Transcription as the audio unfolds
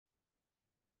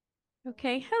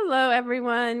Okay, hello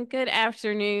everyone. Good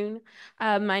afternoon.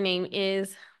 My name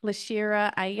is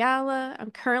Sherra Ayala.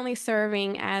 I'm currently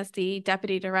serving as the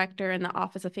Deputy Director in the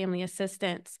Office of Family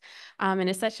Assistance, and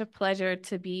it's such a pleasure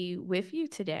to be with you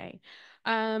today.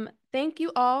 Thank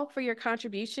you all for your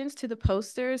contributions to the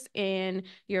posters and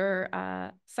your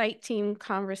site team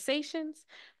conversations.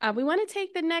 We want to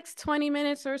take the next 20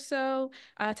 minutes or so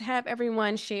to have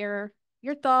everyone share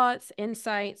your thoughts,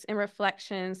 insights, and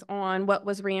reflections on what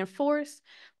was reinforced,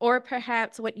 or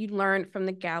perhaps what you learned from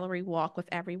the gallery walk with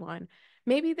everyone.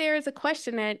 Maybe there is a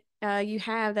question that you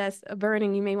have that's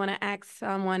burning you may want to ask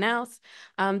someone else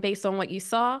based on what you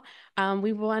saw.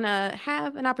 We want to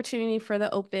have an opportunity for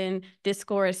the open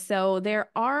discourse. So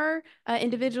there are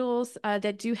individuals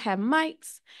that do have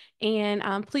mics,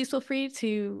 and please feel free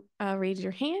to raise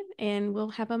your hand and we'll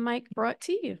have a mic brought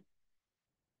to you.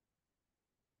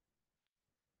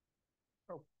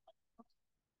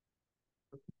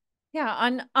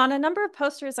 Yeah, on a number of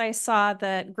posters, I saw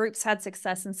that groups had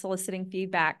success in soliciting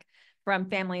feedback from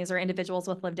families or individuals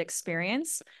with lived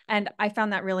experience. And I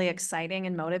found that really exciting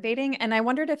and motivating. And I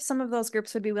wondered if some of those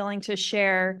groups would be willing to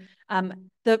share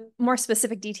the more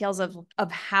specific details of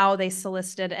how they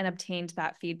solicited and obtained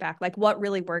that feedback, like what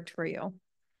really worked for you.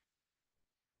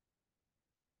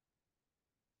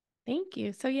 Thank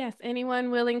you. So yes,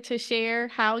 anyone willing to share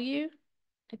how you?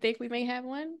 I think we may have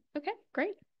one. Okay,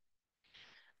 great.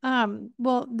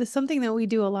 Well, there's something that we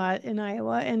do a lot in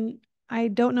Iowa, and I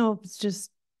don't know if it's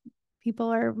just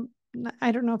people are,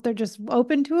 I don't know if they're just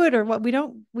open to it or what. We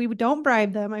don't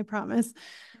bribe them, I promise.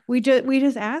 We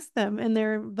just ask them, and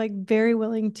they're like very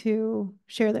willing to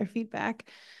share their feedback.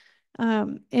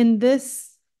 In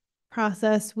this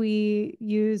process, we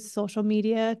use social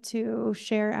media to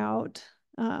share out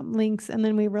links, and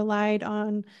then we relied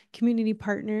on community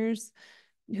partners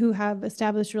who have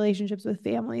established relationships with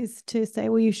families to say,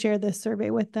 will you share this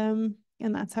survey with them?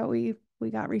 And that's how we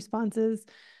got responses.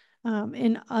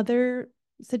 In other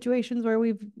situations where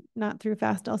we've not through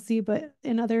Fast LC, but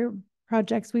in other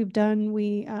projects we've done,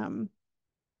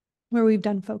 where we've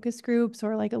done focus groups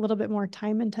or like a little bit more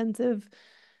time intensive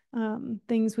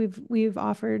things, we've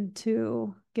offered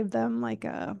to give them like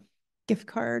a gift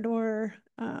card or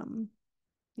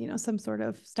some sort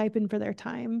of stipend for their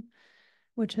time,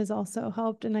 which has also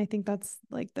helped. And I think that's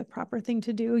like the proper thing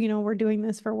to do. We're doing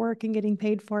this for work and getting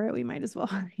paid for it. We might as well,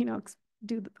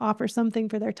 offer something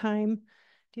for their time. Do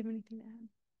you have anything to add?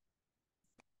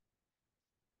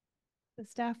 The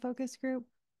staff focus group.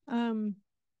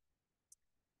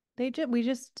 We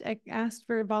just asked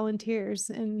for volunteers,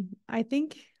 and I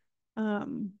think they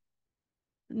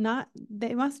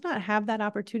must not have that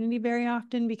opportunity very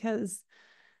often because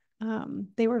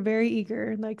they were very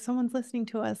eager, like someone's listening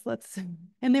to us,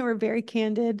 and they were very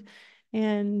candid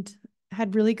and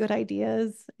had really good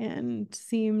ideas and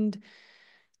seemed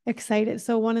excited.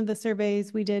 So one of the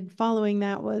surveys we did following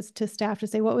that was to staff to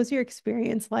say, what was your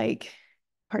experience like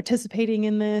participating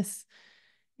in this?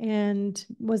 And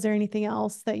was there anything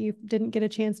else that you didn't get a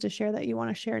chance to share that you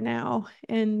want to share now?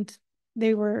 And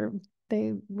they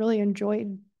really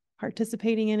enjoyed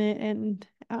participating in it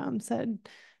and said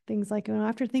things like,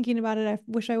 after thinking about it, I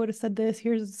wish I would have said this.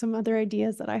 Here's some other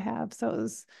ideas that I have. So it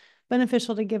was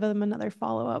beneficial to give them another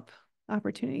follow-up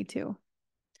opportunity too.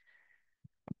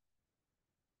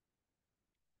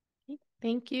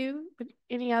 Thank you. Would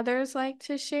any others like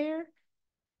to share?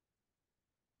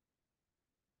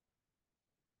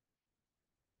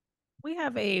 We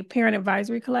have a parent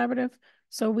advisory collaborative,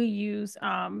 so we use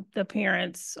the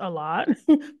parents a lot.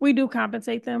 We do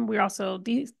compensate them. We're also,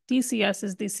 DCS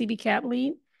is the CBCAP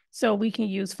lead, so we can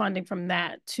use funding from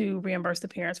that to reimburse the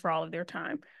parents for all of their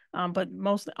time. But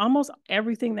almost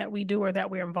everything that we do or that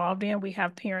we're involved in, we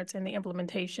have parents in the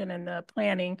implementation and the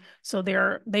planning. So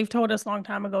they've told us a long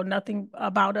time ago, nothing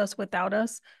about us without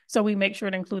us. So we make sure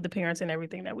to include the parents in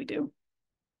everything that we do.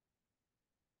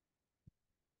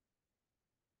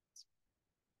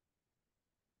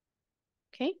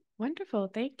 Okay, wonderful.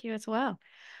 Thank you as well.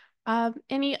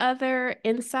 Any other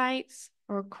insights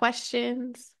or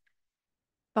questions,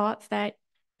 thoughts that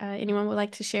anyone would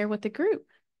like to share with the group?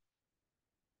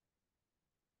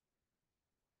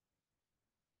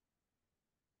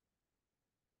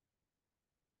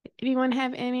 Anyone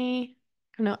have any,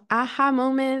 aha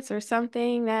moments or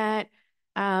something that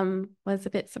was a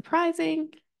bit surprising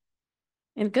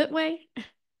in a good way?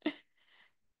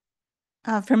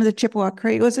 From the Chippewa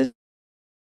Creek, was it?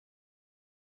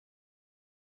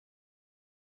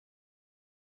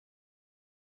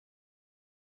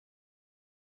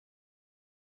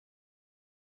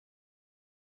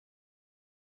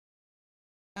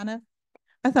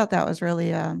 I thought that was really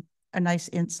a nice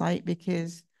insight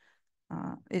because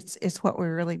It's what we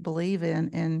really believe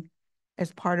in, and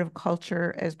as part of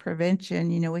culture, as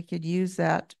prevention, you know, we could use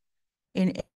that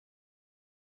in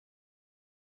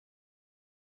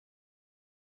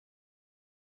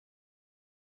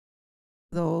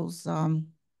those.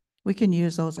 We can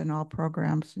use those in all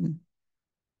programs, and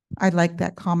I like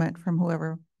that comment from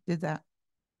whoever did that.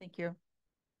 Thank you.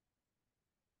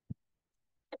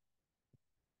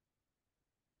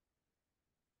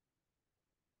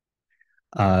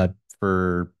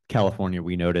 For California,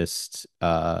 we noticed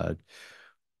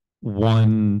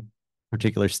one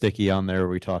particular sticky on there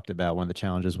we talked about. One of the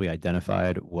challenges we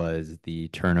identified was the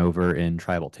turnover in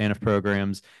tribal TANF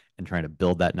programs and trying to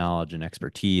build that knowledge and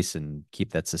expertise and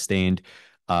keep that sustained.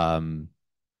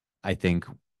 I think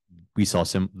we saw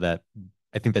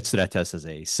I think that stood out to us as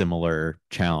a similar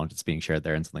challenge that's being shared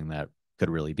there and something that could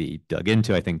really be dug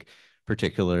into. I think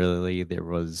particularly there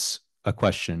was a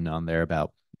question on there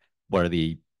about what are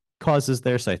the causes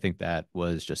there. So I think that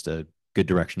was just a good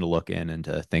direction to look in and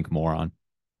to think more on.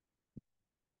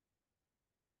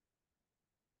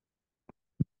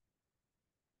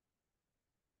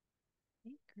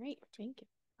 Great, thank you.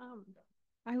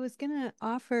 I was gonna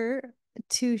offer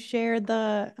to share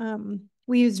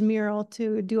we used Mural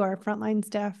to do our frontline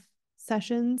staff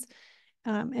sessions.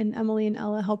 And Emily and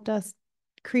Ella helped us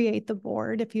create the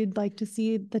board. If you'd like to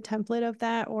see the template of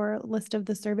that or a list of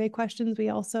the survey questions, we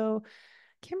also,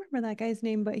 can't remember that guy's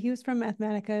name, but he was from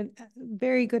Mathematica,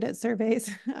 very good at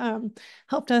surveys,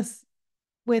 helped us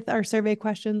with our survey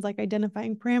questions, like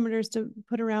identifying parameters to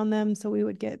put around them so we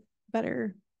would get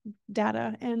better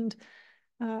data. And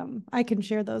I can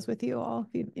share those with you all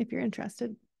if you're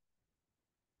interested.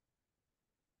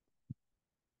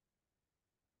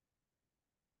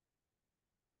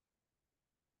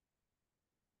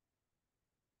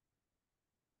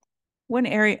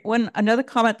 Another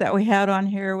comment that we had on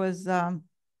here was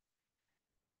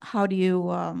how do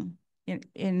you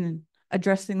in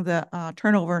addressing the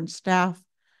turnover in staff.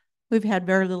 We've had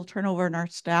very little turnover in our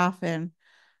staff, and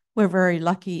we're very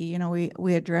lucky. You know,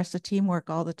 we address the teamwork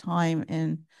all the time,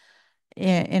 and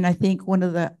I think one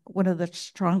of the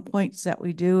strong points that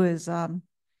we do is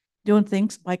doing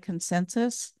things by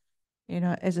consensus. You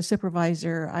know, as a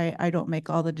supervisor, I don't make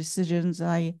all the decisions.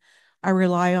 I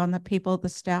rely on the people, the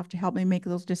staff, to help me make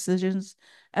those decisions,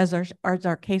 as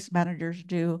our case managers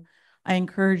do. I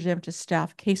encourage them to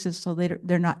staff cases so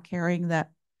they're not carrying that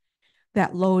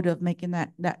load of making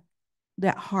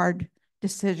that hard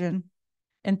decision.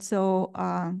 And so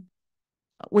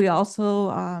we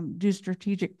also do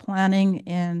strategic planning,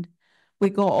 and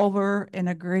we go over and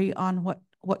agree on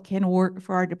what can work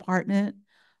for our department,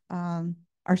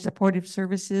 our supportive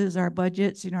services, our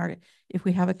budgets. You know, if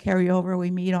we have a carryover, we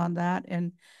meet on that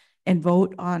and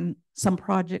vote on some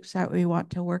projects that we want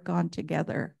to work on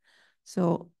together.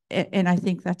 So, and I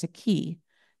think that's a key,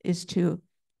 is to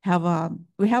have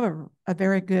we have a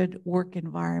very good work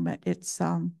environment. It's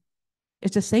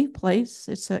a safe place.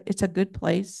 It's a good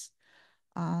place.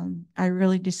 I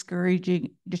really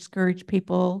discourage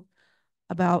people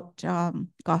about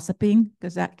gossiping,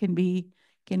 because that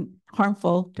can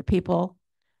harmful to people.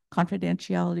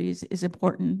 Confidentiality is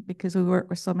important because we work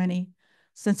with so many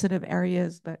sensitive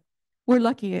areas, but we're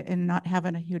lucky in not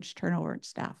having a huge turnover in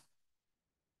staff.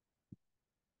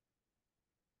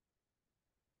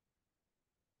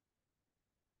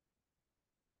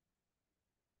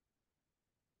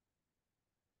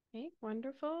 Okay,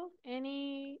 wonderful.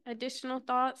 Any additional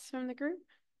thoughts from the group?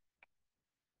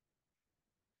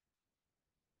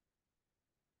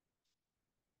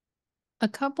 A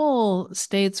couple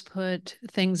states put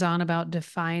things on about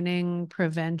defining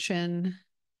prevention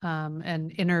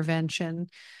and intervention.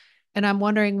 And I'm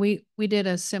wondering, we did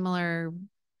a similar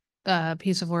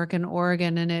piece of work in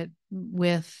Oregon, and it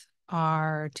with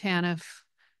our TANF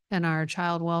and our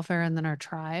child welfare and then our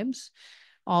tribes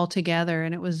all together.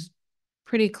 And it was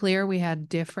pretty clear we had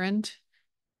different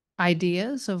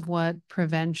ideas of what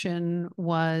prevention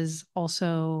was,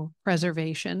 also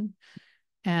preservation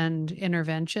and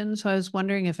intervention. So I was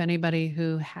wondering if anybody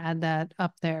who had that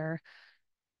up there,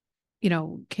 you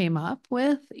know, came up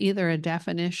with either a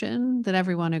definition that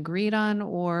everyone agreed on,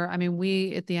 or, I mean,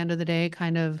 we, at the end of the day,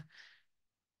 kind of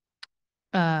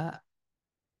not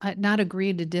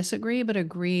agreed to disagree, but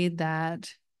agreed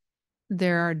that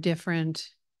there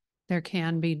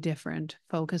can be different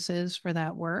focuses for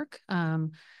that work.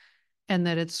 And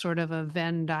that it's sort of a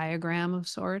Venn diagram of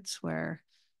sorts, where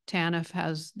TANF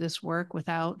has this work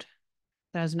that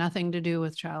has nothing to do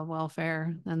with child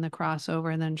welfare, and the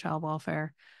crossover, and then child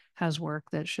welfare has work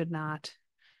that should not,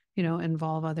 you know,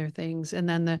 involve other things. And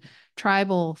then the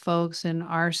tribal folks in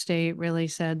our state really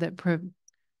said that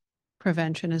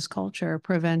prevention is culture.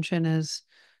 Prevention is,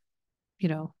 you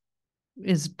know,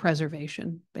 is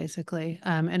preservation basically.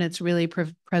 And it's really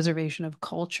preservation of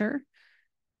culture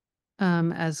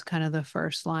as kind of the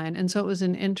first line. And so it was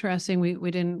an interesting,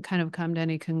 we didn't kind of come to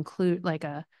any like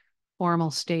a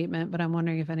formal statement, but I'm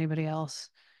wondering if anybody else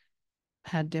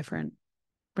had different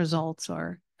results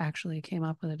or actually came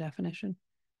up with a definition.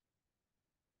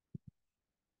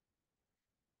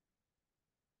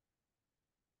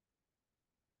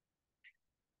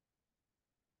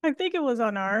 I think it was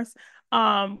on ours.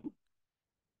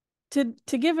 To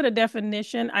give it a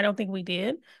definition, I don't think we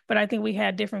did, but I think we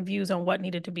had different views on what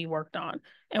needed to be worked on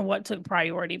and what took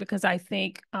priority, because I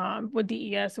think with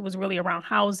DES, it was really around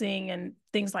housing and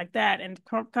things like that. And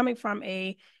coming from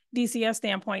a DCS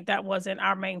standpoint, that wasn't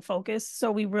our main focus.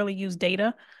 So we really used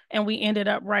data, and we ended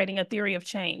up writing a theory of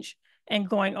change and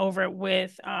going over it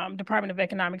with Department of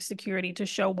Economic Security to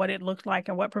show what it looked like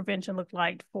and what prevention looked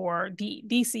like for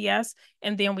DCS.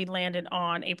 And then we landed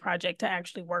on a project to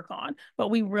actually work on. But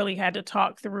we really had to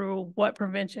talk through what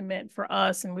prevention meant for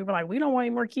us. And we were like, we don't want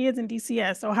any more kids in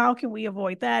DCS. So how can we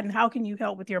avoid that? And how can you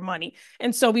help with your money?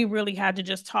 And so we really had to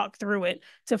just talk through it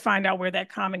to find out where that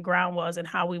common ground was and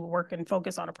how we would work and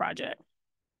focus on a project.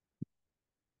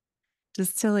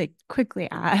 Just to like quickly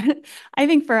add, I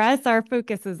think for us, our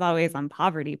focus is always on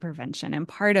poverty prevention. And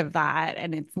part of that,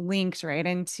 and it's linked right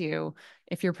into,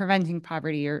 if you're preventing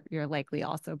poverty, you're likely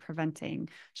also preventing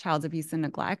child abuse and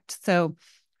neglect. So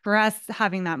for us,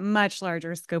 having that much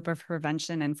larger scope of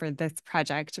prevention, and for this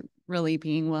project, really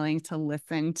being willing to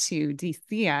listen to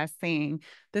DCS saying,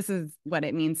 this is what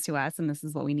it means to us, and this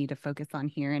is what we need to focus on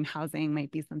here. And housing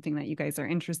might be something that you guys are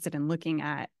interested in looking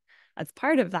at as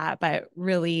part of that, but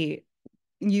really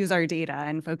use our data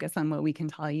and focus on what we can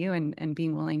tell you, and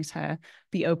being willing to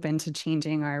be open to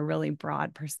changing our really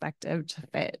broad perspective to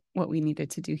fit what we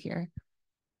needed to do here.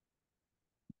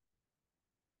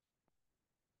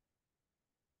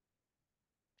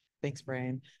 Thanks,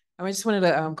 Brian. I just wanted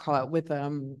to call out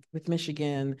with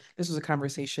Michigan, this was a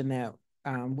conversation that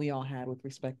we all had with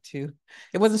respect to,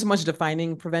 it wasn't so much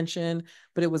defining prevention,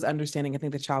 but it was understanding, I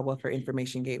think the Child Welfare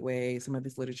Information Gateway, some of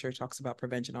this literature talks about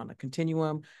prevention on a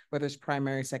continuum, whether it's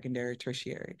primary, secondary,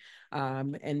 tertiary.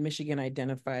 And Michigan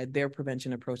identified their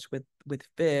prevention approach with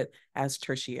FIT as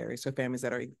tertiary. So families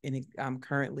that are in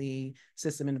currently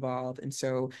system involved. And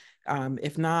so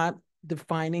if not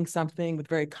defining something with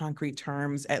very concrete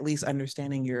terms, at least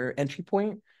understanding your entry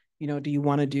point. You know, do you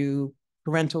want to do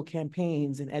parental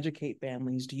campaigns and educate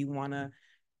families? Do you want to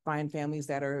find families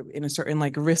that are in a certain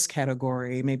like risk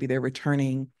category? Maybe they're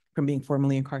returning from being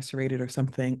formerly incarcerated or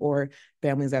something, or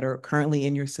families that are currently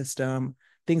in your system.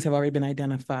 Things have already been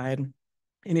identified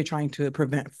and you're trying to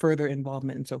prevent further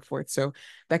involvement and so forth. So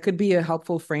that could be a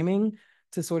helpful framing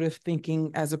to sort of thinking,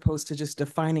 as opposed to just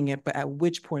defining it, but at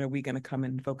which point are we going to come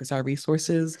and focus our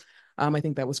resources? I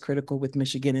think that was critical with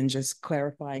Michigan, and just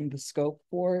clarifying the scope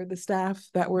for the staff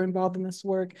that were involved in this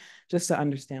work, just to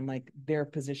understand like their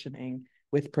positioning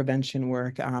with prevention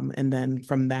work. And then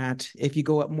from that, if you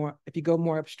go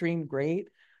more upstream, great.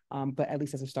 But at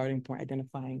least as a starting point,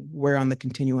 identifying where on the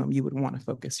continuum you would want to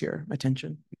focus your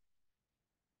attention.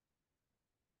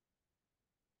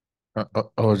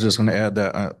 I was just going to add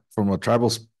that from a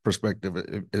tribal perspective,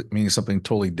 it means something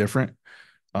totally different.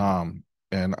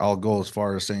 And I'll go as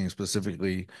far as saying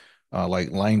specifically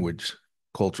like language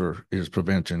culture is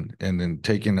prevention, and then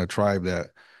taking a tribe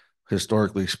that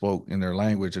historically spoke in their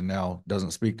language and now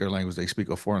doesn't speak their language, they speak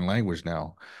a foreign language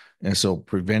now. And so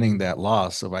preventing that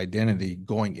loss of identity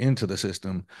going into the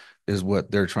system is what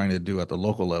they're trying to do at the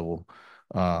local level.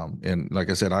 And like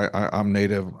I said, I'm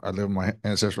Native. I live in my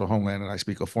ancestral homeland, and I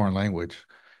speak a foreign language.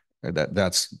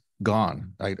 That's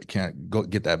gone. I can't go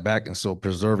get that back. And so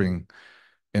preserving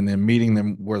and then meeting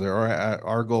them where they are at.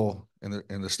 Our goal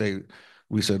in the state,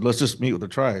 we said, let's just meet with the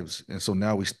tribes. And so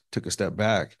now we took a step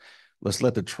back. Let's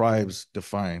let the tribes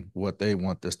define what they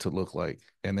want this to look like,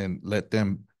 and then let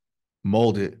them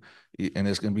mold it. And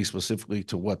it's going to be specifically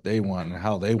to what they want and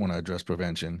how they want to address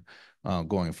prevention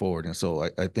going forward. And so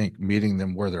I think meeting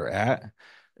them where they're at,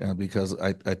 because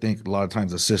I think a lot of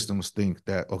times the systems think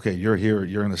that, okay, you're here,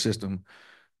 you're in the system,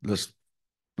 let's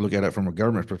look at it from a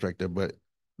government perspective, but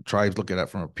tribes look at it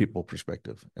from a people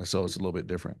perspective. And so it's a little bit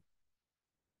different.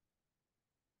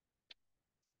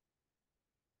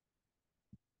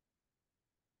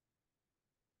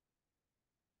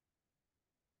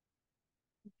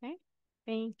 Okay,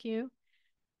 thank you.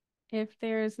 If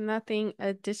there's nothing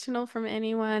additional from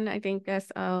anyone, I think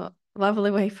that's a lovely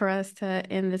way for us to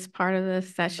end this part of the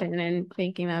session, and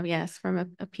thinking of, yes,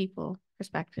 from a people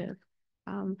perspective,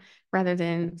 rather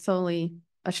than solely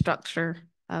a structure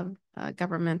of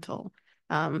governmental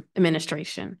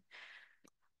administration.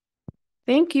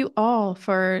 Thank you all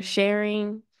for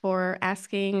sharing, for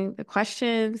asking the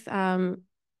questions,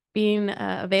 being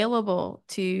available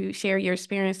to share your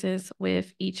experiences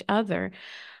with each other.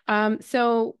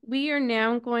 So we are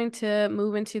now going to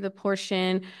move into the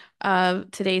portion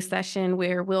of today's session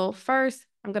where we'll first,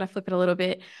 I'm going to flip it a little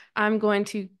bit. I'm going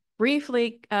to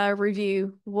briefly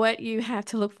review what you have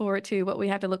to look forward to, what we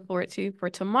have to look forward to for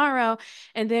tomorrow,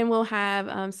 and then we'll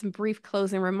have some brief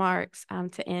closing remarks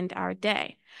to end our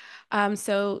day.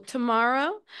 So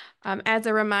tomorrow, as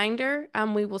a reminder,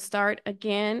 we will start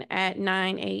again at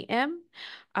 9 a.m.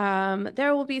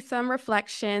 There will be some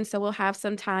reflection, so we'll have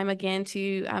some time again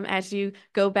to, as you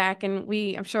go back, and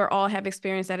I'm sure all have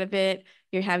experienced that a bit.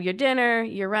 You have your dinner,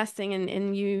 you're resting,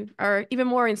 and you are even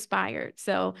more inspired.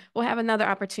 So we'll have another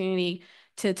opportunity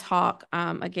to talk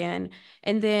again.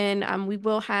 And then we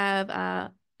will have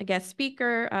a guest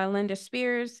speaker, Linda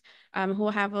Spears, who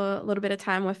will have a little bit of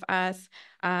time with us,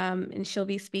 and she'll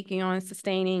be speaking on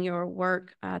sustaining your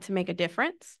work to make a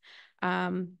difference.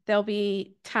 There'll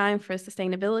be time for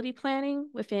sustainability planning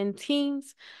within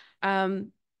teams.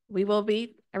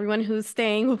 Everyone who's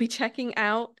staying will be checking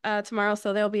out tomorrow,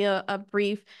 so there'll be a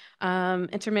brief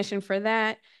intermission for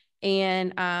that.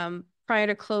 And prior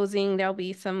to closing, there'll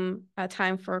be some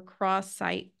time for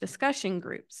cross-site discussion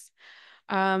groups.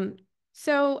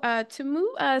 So to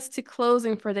move us to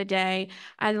closing for the day,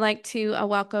 I'd like to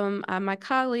welcome my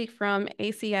colleague from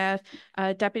ACF,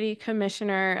 Deputy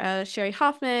Commissioner Cheri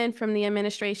Hoffman from the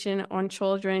Administration on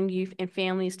Children, Youth, and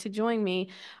Families to join me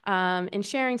in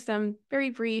sharing some very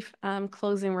brief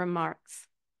closing remarks.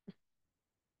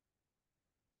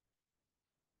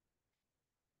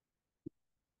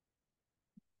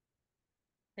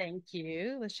 Thank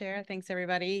you, LaShera. Thanks,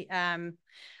 everybody.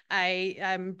 I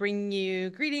am bringing you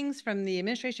greetings from the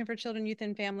Administration for Children, Youth,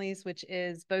 and Families, which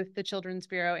is both the Children's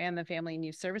Bureau and the Family and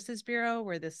Youth Services Bureau,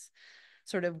 where this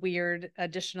sort of weird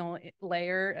additional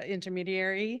layer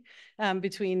intermediary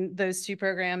between those two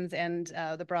programs and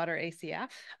the broader ACF.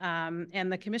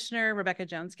 And the Commissioner, Rebecca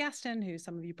Jones-Gaston, who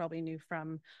some of you probably knew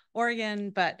from Oregon,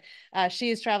 but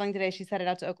she is traveling today. She's headed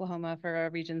out to Oklahoma for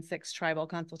a Region 6 tribal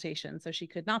consultation, so she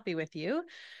could not be with you,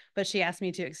 but she asked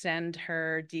me to extend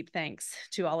her deep thanks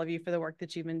to all of you for the work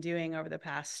that you've been doing over the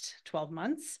past 12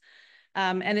 months.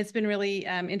 And it's been really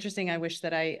interesting. I wish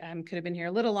that I could have been here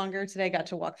a little longer today. Got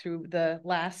to walk through the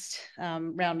last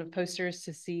round of posters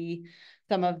to see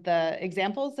some of the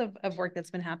examples of work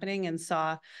that's been happening, and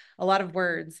saw a lot of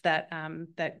words that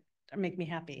make me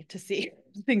happy to see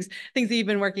things that you've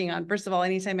been working on. First of all,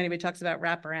 anytime anybody talks about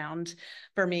wraparound,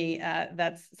 for me,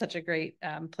 that's such a great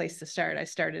place to start. I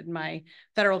started my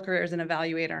federal career as an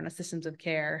evaluator on a systems of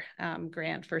care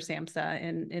grant for SAMHSA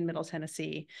in Middle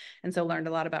Tennessee. And so learned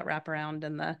a lot about wraparound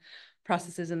and the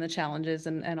processes and the challenges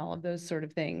and all of those sort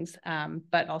of things,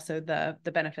 but also the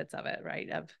benefits of it, right?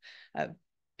 Of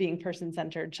being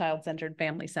person-centered, child-centered,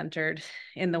 family-centered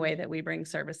in the way that we bring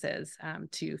services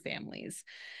to families.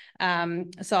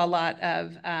 Saw a lot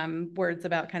of words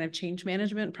about kind of change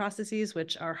management processes,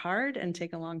 which are hard and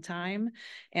take a long time,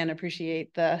 and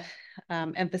appreciate the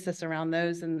emphasis around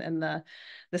those and the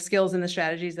skills and the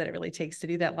strategies that it really takes to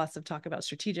do that. Lots of talk about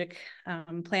strategic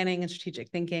planning and strategic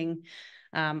thinking.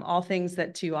 All things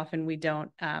that too often we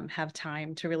don't have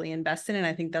time to really invest in. And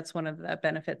I think that's one of the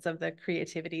benefits of the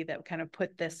creativity that kind of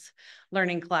put this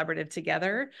learning collaborative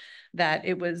together, that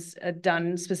it was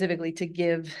done specifically to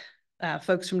give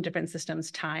folks from different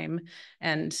systems time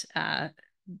and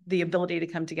the ability to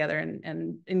come together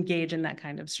and engage in that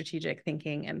kind of strategic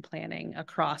thinking and planning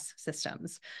across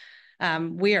systems.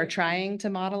 We are trying to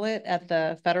model it at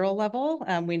the federal level.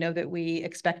 We know that we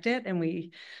expect it, and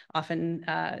we often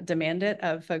demand it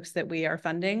of folks that we are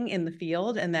funding in the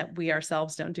field, and that we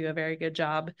ourselves don't do a very good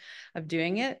job of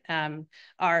doing it.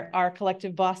 Our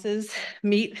collective bosses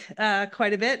meet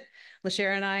quite a bit.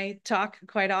 LaShera and I talk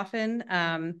quite often.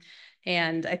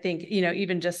 And I think, you know,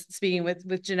 even just speaking with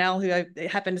Janelle, who I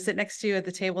happened to sit next to at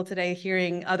the table today,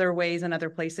 hearing other ways and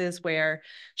other places where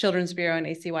Children's Bureau and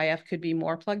ACYF could be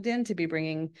more plugged in to be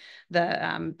bringing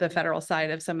the federal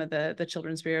side of some of the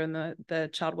Children's Bureau and the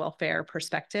child welfare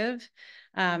perspective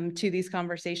to these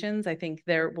conversations. I think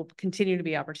there will continue to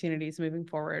be opportunities moving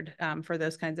forward for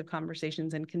those kinds of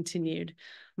conversations and continued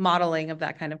modeling of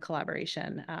that kind of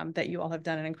collaboration that you all have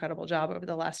done an incredible job over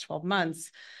the last 12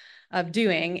 months of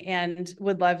doing, and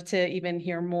would love to even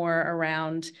hear more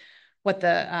around what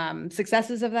the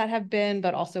successes of that have been,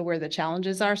 but also where the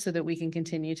challenges are, so that we can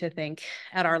continue to think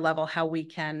at our level how we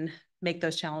can make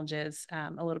those challenges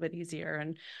a little bit easier,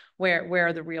 and where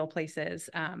are the real places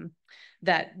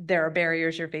that there are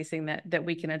barriers you're facing that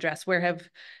we can address. Where have,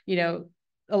 you know,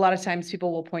 a lot of times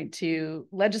people will point to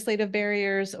legislative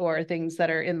barriers or things that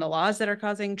are in the laws that are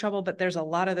causing trouble, but there's a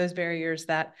lot of those barriers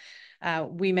that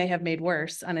we may have made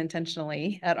worse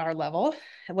unintentionally at our level,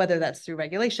 whether that's through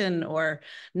regulation or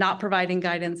not providing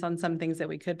guidance on some things that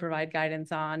we could provide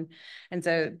guidance on. And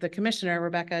so the commissioner,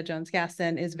 Rebecca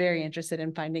Jones-Gaston, is very interested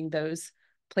in finding those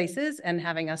places and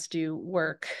having us do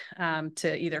work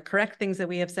to either correct things that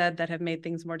we have said that have made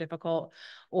things more difficult,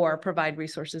 or provide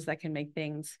resources that can make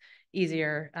things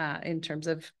easier in terms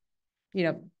of, you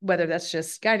know, whether that's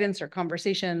just guidance or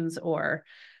conversations or,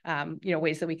 you know,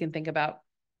 ways that we can think about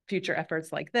future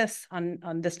efforts like this on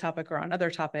this topic or on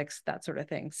other topics, that sort of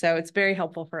thing. So it's very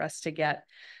helpful for us to get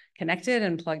connected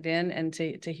and plugged in and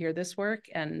to hear this work.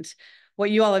 And what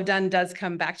you all have done does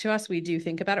come back to us. We do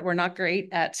think about it. We're not great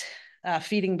at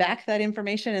feeding back that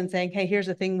information and saying, hey, here's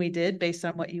a thing we did based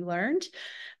on what you learned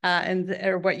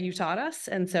or what you taught us.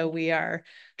 And so we are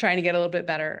trying to get a little bit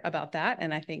better about that.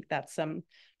 And I think that's some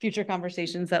future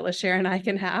conversations that LaShera and I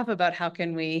can have about how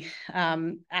can we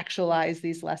actualize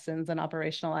these lessons and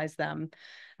operationalize them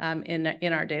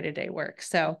in our day-to-day work.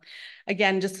 So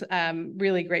again, just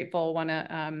really grateful, want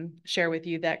to share with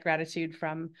you that gratitude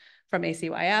from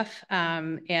ACYF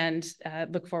and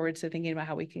look forward to thinking about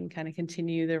how we can kind of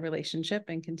continue the relationship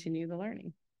and continue the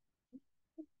learning.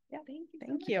 Yeah,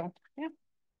 thank you. Yeah.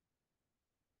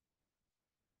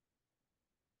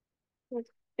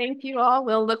 Thank you all.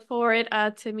 We'll look forward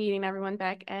to meeting everyone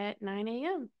back at 9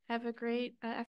 a.m. Have a great afternoon.